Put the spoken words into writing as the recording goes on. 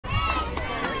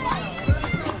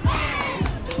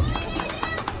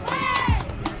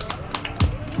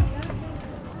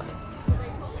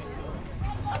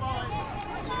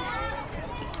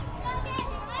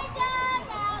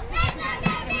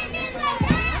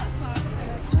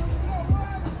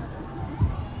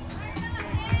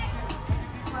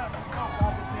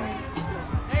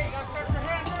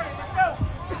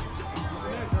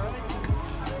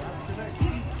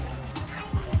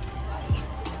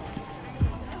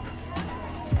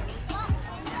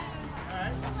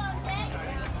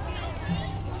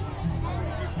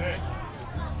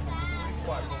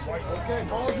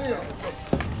Ball's in.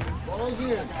 Ball's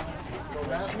in. So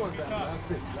last one, last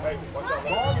pick. Hey, watch out.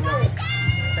 Ball's in.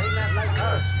 They not like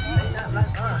us. They not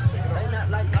like us. They not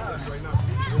like us. Right now.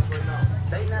 Right now.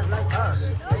 They not like us.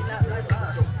 They not like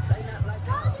us. They not like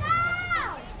us.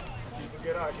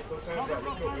 Get out. Get those hands out.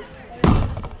 Let's go.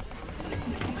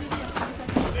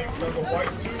 Number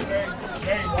white 2,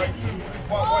 name white 2. This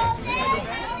spot white 2.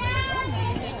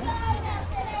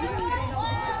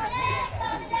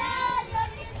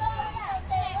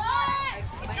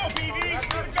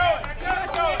 Let's go.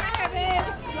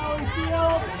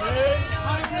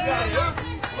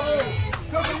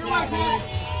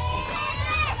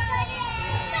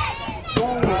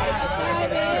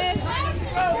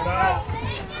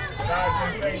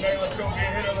 Let's go get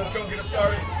hitter. Let's go get it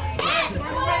started.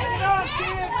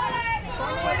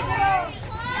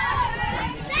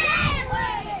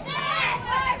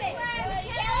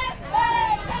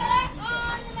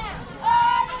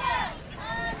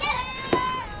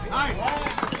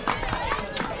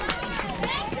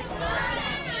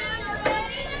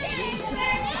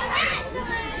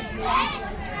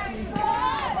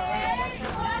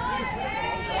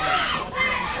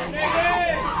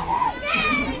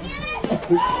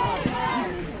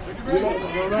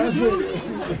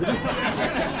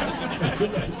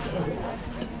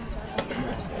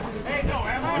 Hey, no,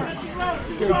 am I?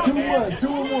 Okay, 2-1,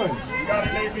 2-1. You got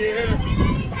it, Nate, be a hitter.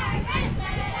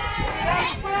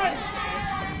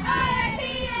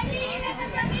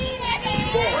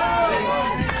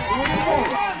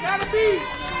 Gotta be.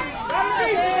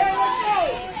 Let's go.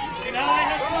 Get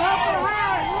high, don't help her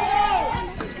high.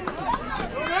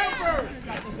 Don't help her.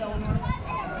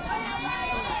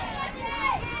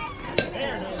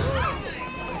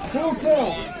 Full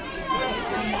count.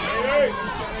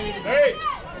 Hey.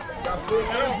 Got full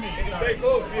count. Stay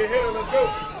close. Be a hitter. Let's go.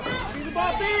 See the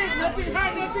ball big. Nothing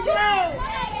high, nothing low.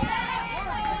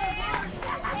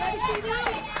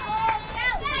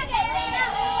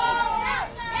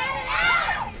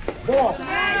 Ball.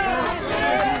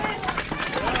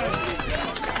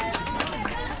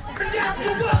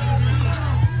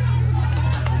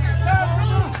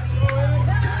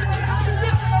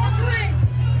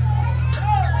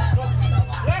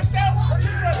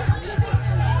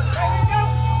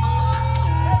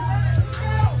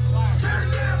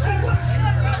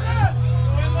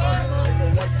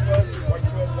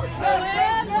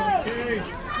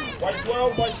 White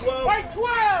 12, white 12. White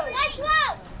 12. White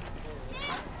 12.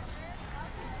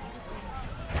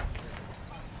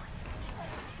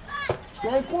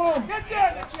 Strike one. Get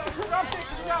there. Let's go. Stop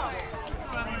taking job.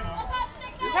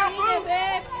 Count blue.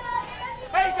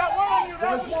 Hey, got one on you.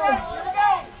 That's strike. Here we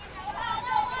go.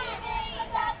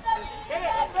 Get it.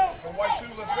 Let's go. From white 2,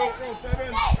 let's go.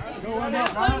 Go on up.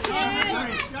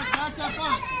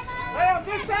 Hey, on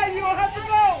this side, you don't have to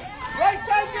go. Right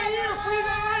side to here. Free the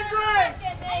line drive.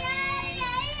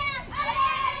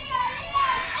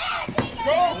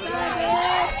 Go. Oh,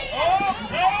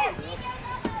 hey.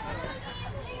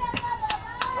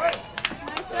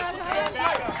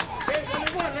 Hey,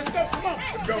 1-1. Let's go. Come on.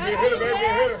 Let's go. Be a hitter, baby. Be a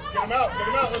hitter. Get him out. Get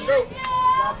him out. Let's go.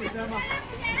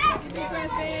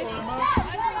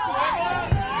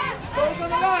 Goes on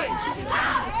the line.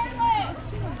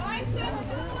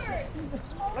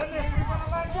 Let this keep on the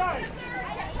line drive.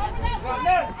 Run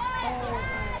that.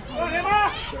 Come on, Emma.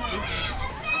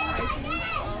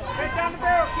 Take down the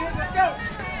barrel, kid. Let's go.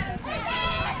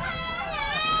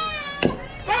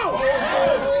 Go.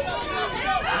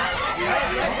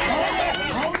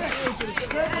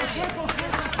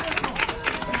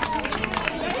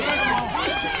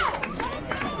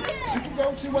 She can go.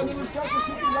 She wasn't instructed.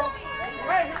 She can go.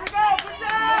 Hey, here we go. Good job.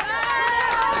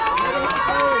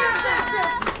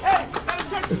 Hey, gotta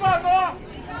check the ball, boy.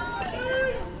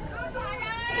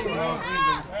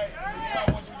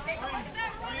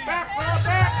 Back, ball,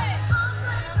 back.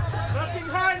 Nothing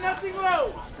high, nothing low.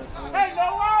 Hey, no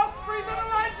outs. Freeze on the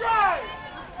line drive.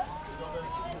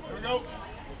 Here we go.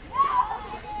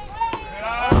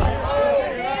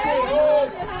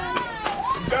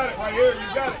 You got it right here. You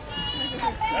got it.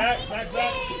 Back.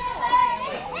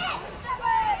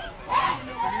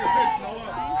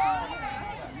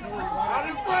 Out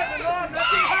in front, Noah.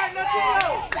 Nothing high, nothing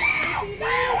low.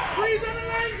 Freeze on the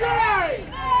line drive.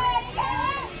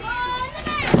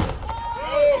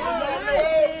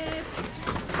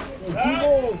 Two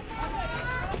balls.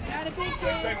 Got a big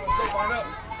Let's go. Line up.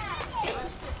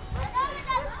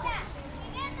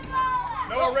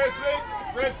 No, red 6.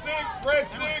 Red 6. Red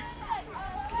 6.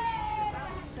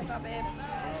 Step up, babe.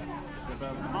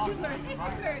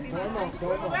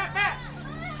 Back.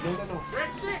 No.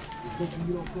 Red 6.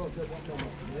 You don't cross that one.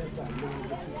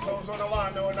 Toes on the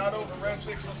line, no, not over. Red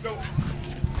 6, let's go.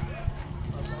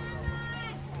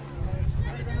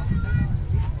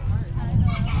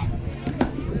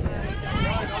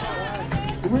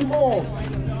 3 balls.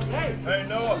 Hey,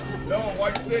 Noah,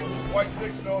 white 6,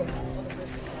 Noah.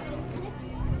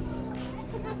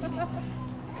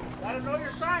 Gotta know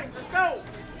your signs. Let's go.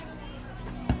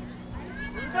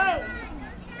 Here we go.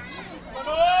 Come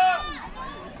on.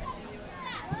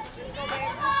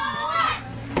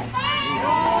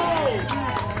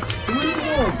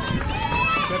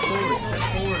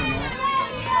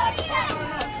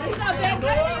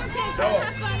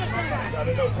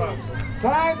 Gotta know time.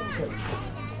 Time.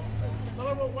 Tell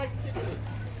her what white 6 is.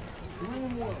 3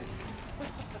 and 1.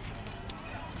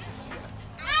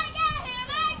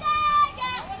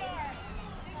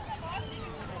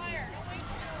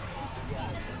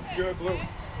 Good, Blue. Come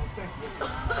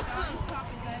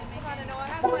on, Noah.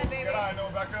 Have fun, baby. Good eye,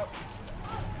 Noah. Back up.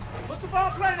 Put the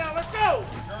ball play now. Let's go.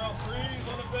 Girl, freeze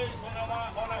on the base, on the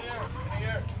line, on the air, in the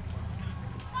air.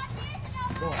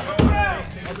 Let's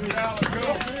Up and down, let's go.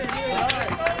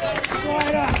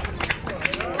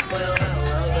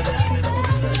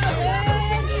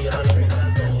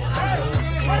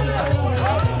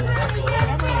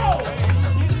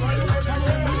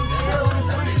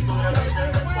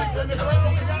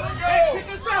 Hey, pick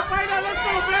us up right now. Let's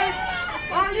go, babe.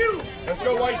 Are you? Let's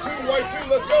go, white 2,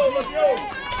 let's go.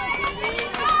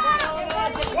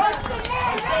 Watch the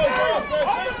ball. Let's go, girls,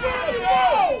 Let's go.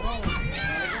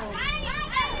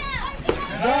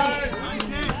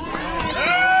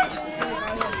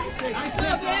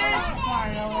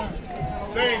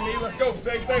 Same, me, let's go.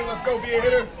 Same thing, let's go. Be a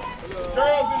hitter.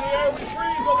 Girls in the air, we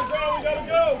freeze on the ground, we gotta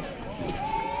go.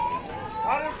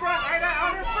 Out in front, right now,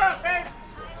 out in front, babe.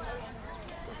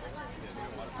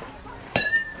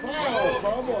 Foul,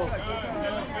 foul ball. Good,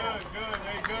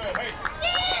 hey, good. Hey,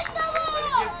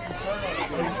 get you, turn on it.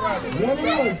 What are you trying to do?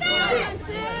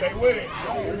 Stay with it.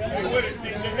 See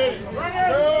if you hit it.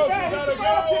 Girls, we gotta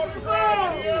go on the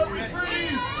ground. Yeah, we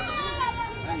freeze.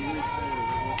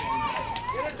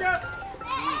 Get it, Jeff.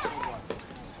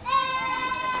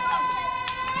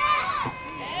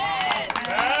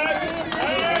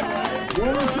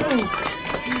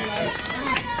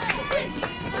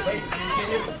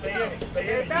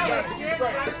 Stay balanced, kid.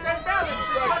 Gotta stay balanced.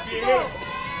 Touch the ball.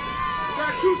 You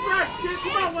got 2 strikes, kid.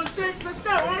 Come on, 1 6. Let's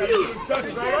go. All you. Just touch it,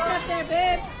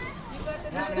 right?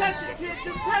 Just touch it, kid.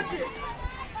 Just touch it.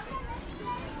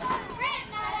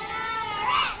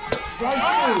 Strike 2.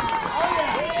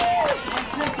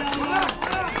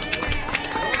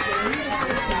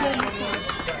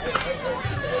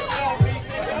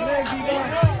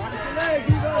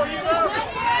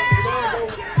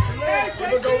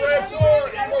 Go red 4,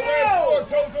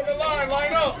 toes on the line,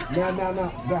 line up. No.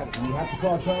 That you have to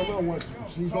call timeout once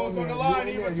she's Toes on the there. line,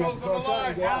 You even have toes to on the call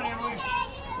line. timeout. Down, Emily.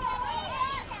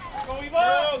 Go, Evo.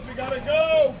 Girls, we gotta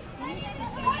go.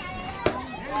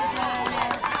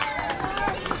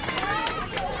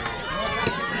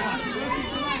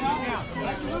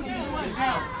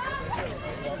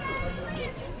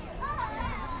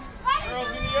 Girls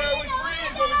in the air, we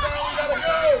freeze. On the ground, we gotta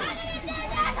go.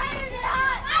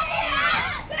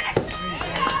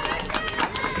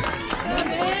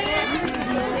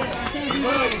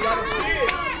 You gotta see it.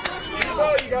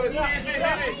 You gotta see it to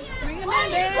hit it. Bring him in,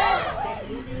 man.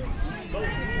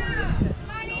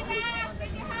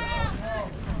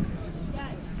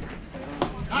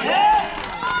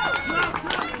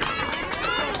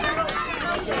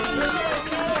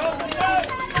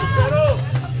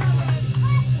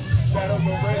 Shadow,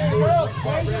 go red 4.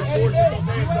 Spot red 4. Get those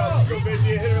hands out. Let's go, Verde,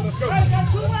 hitter. Let's go. Let's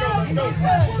go.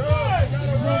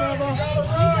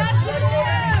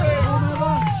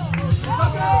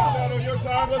 Shadow, your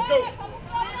time. Let's go.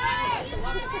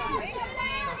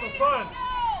 Have fun.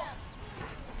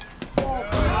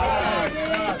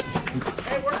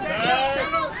 Hey, work that down,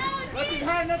 Shadow. Nothing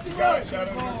high, nothing low.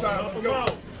 Shadow, your time. Let's go.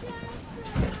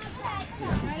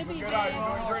 Good eye. You're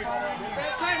doing great.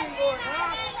 That timing going,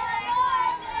 huh?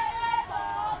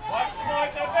 Watch the ball,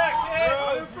 that back, kid.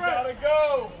 Girls, you gotta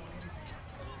go.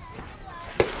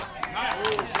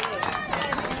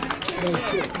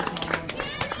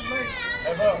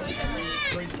 Have up.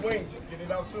 Great swing. Just get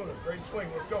it out sooner. Great swing.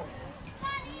 Let's go.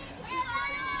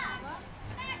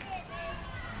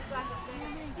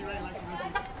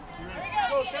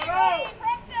 Go, Shadow.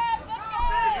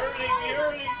 Be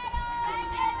early.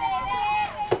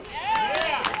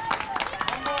 Yeah.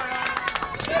 One more,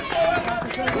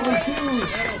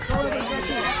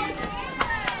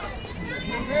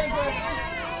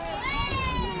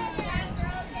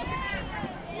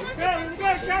 Let's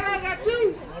go, Shadow. Got 2.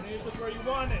 Don't need it where you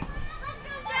want it.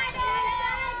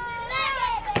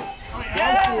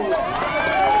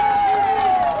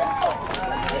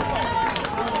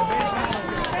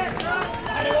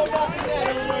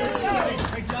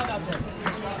 Great job out there.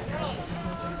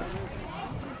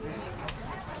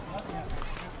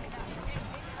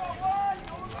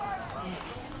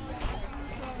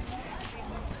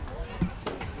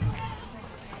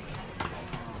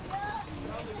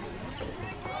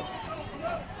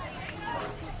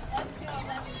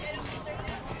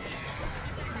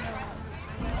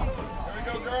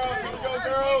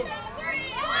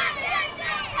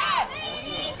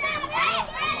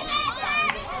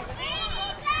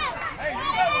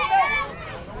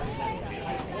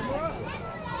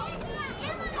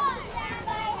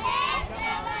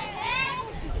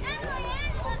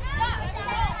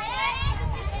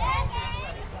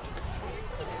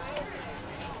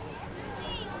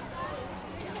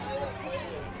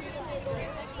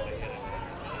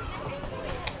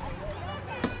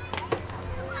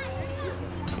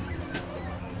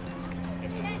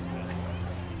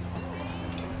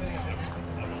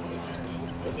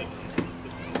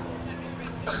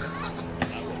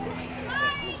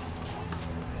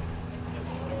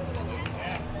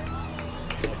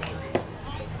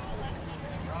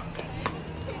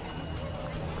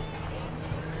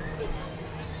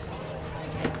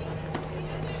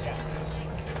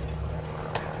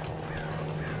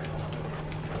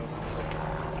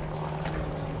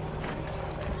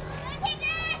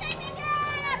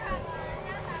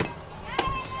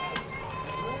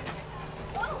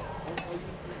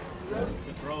 Okay,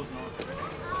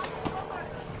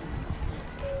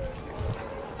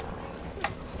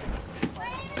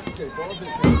 balls in.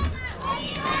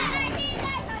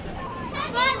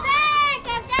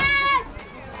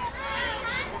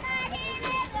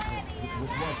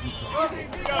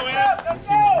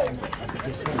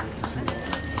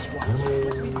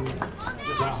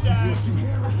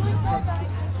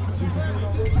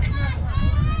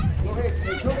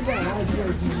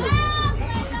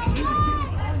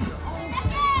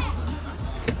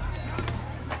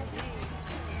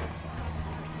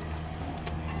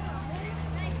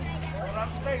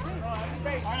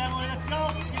 Let's go.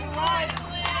 Get it right.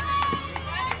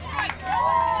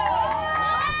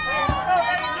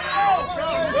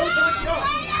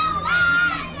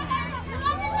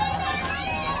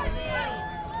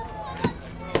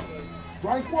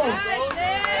 Strike one.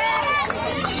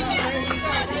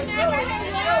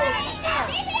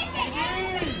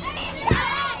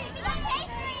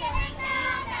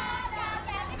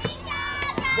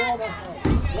 Ball, that's right.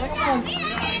 Run on.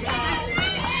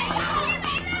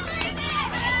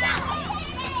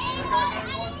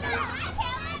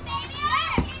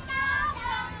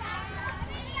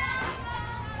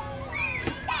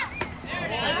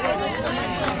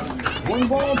 One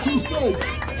ball, two strikes.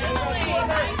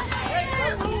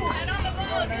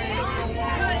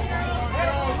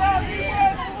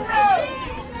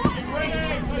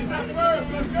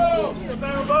 Let's go.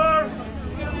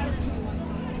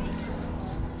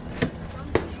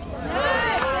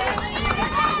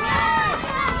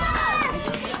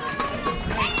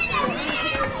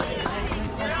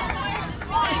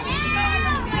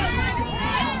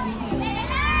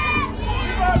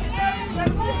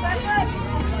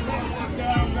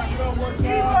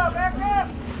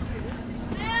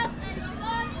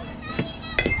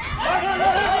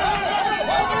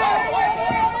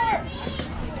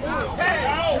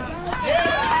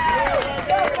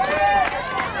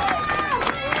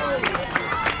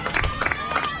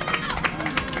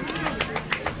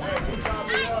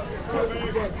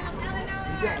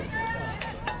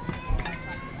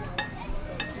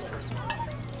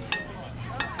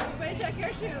 Check your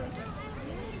shoes.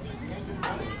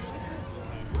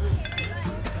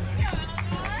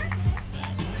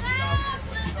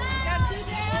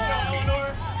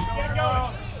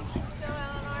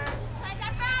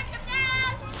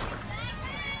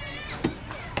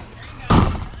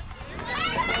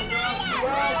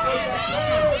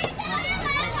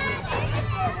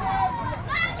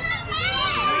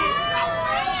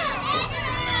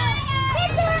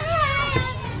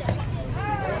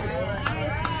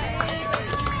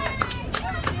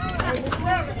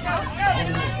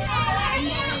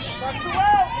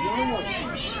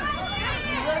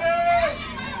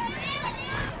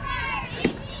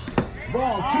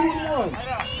 Ball, 2-1.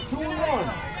 2-1.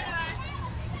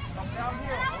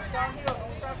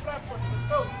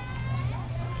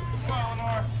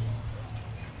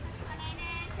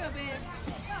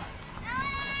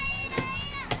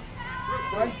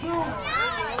 Strike two.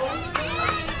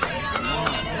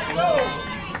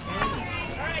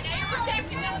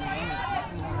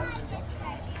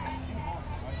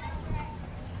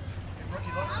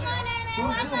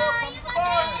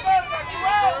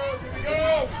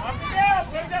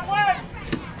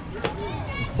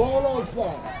 Ball on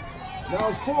side. Now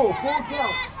it's full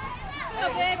count. Go,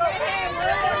 babe, right here.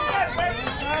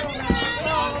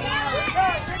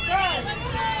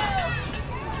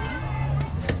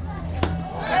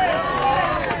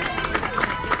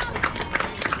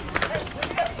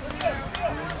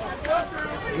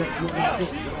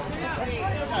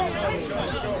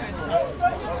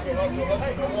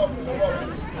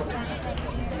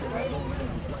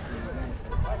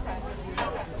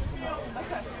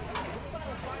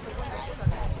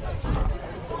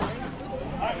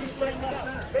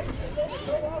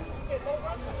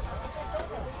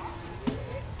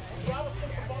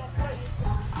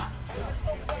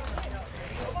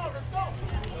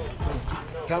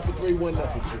 Top of 3-1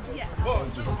 nothing.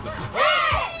 Yeah.